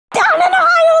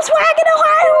Volkswagen,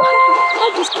 Ohio!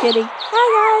 I'm just kidding. Hi,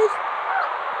 guys.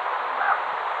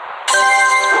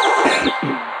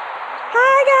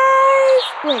 Hi, guys.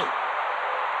 Wait.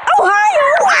 Ohio!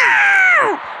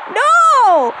 Ah!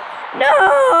 No! No!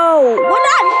 We're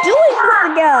not doing this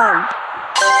again.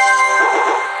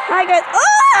 Hi, guys.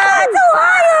 Oh, it's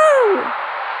Ohio!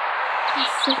 I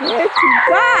swear to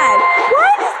God. Why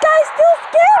are these guys still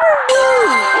scared of me?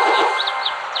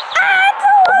 It's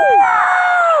Ohio!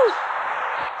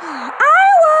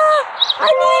 Iowa! I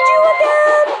need you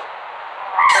again!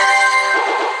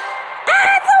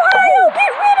 It's Ohio!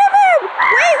 Get rid of him!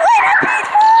 Wait, I'm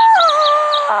peaceful!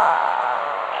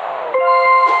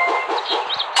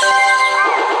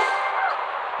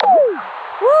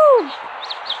 Woo!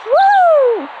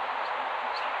 Woo!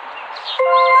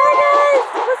 Hi guys!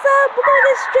 What's up? We're gonna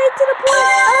get straight to the point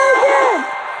again!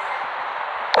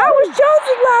 I was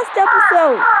chosen last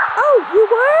episode! Oh, you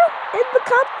were? In the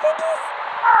cup thingies?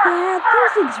 Yeah,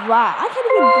 those things rot. I can't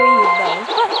even breathe in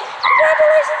those. But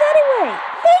congratulations anyway!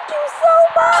 Thank you so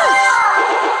much!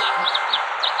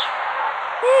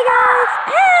 Hey guys!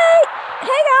 Hey!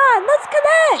 Hang on! Let's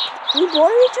connect! We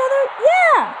bored of each other?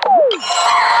 Yeah!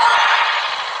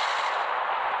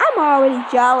 I'm already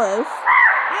jealous.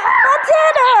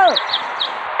 Montana!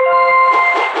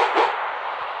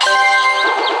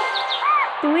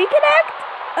 Do we connect?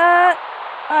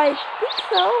 I think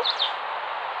so.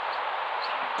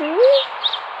 Do we?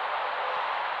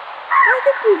 I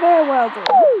think we very well do.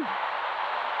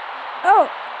 Oh,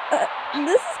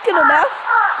 this is good enough.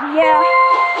 Yeah.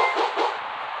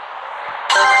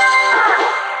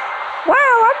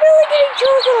 Wow, I'm really getting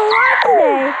chosen a lot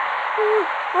today.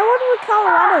 I wonder what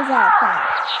Colorado's at now.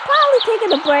 Probably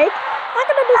taking a break. I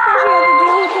can understand she has to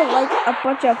deal with like a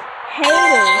bunch of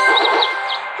haters.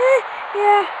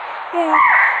 Yeah.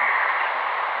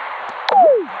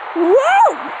 Whoa!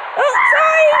 Oh,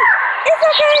 sorry! It's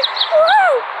okay! Whoa!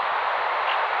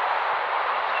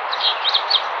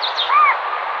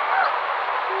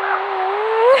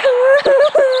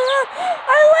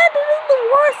 I landed in the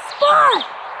worst spot!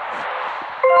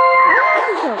 This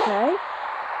is okay.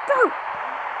 Go!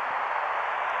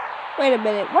 Wait a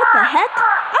minute, what the heck?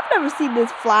 I've never seen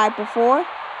this flag before.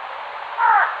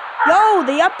 Yo,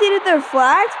 they updated their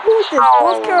flags? Who's this?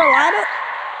 North Carolina?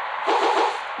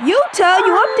 Utah,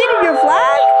 you updated your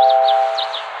flag?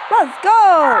 Let's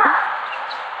go!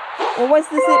 Or was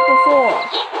this it before?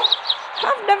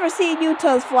 I've never seen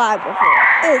Utah's flag before.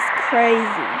 It's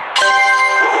crazy.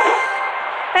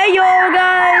 Hey yo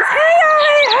guys! Hey yo!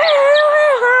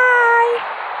 Hi!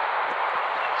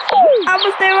 I'm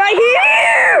gonna stay right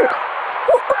here!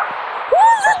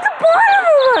 Who's at the bottom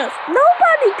of us?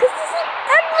 Nobody, because this is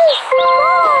endless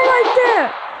fall right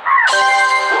there.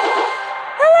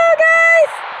 Hello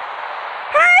guys!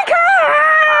 Hi,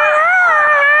 Colorado!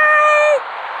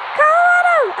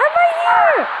 I'm right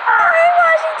here! Hi,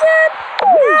 Washington!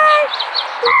 Hi!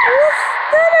 Let's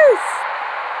do this!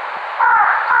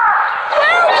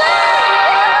 Well done!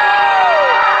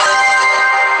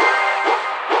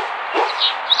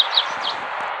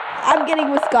 I'm getting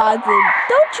Wisconsin.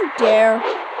 Don't you dare.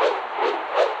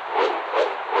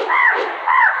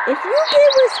 If you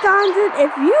get Wisconsin,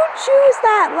 if you choose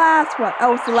that last one.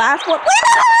 Oh, it's the last one.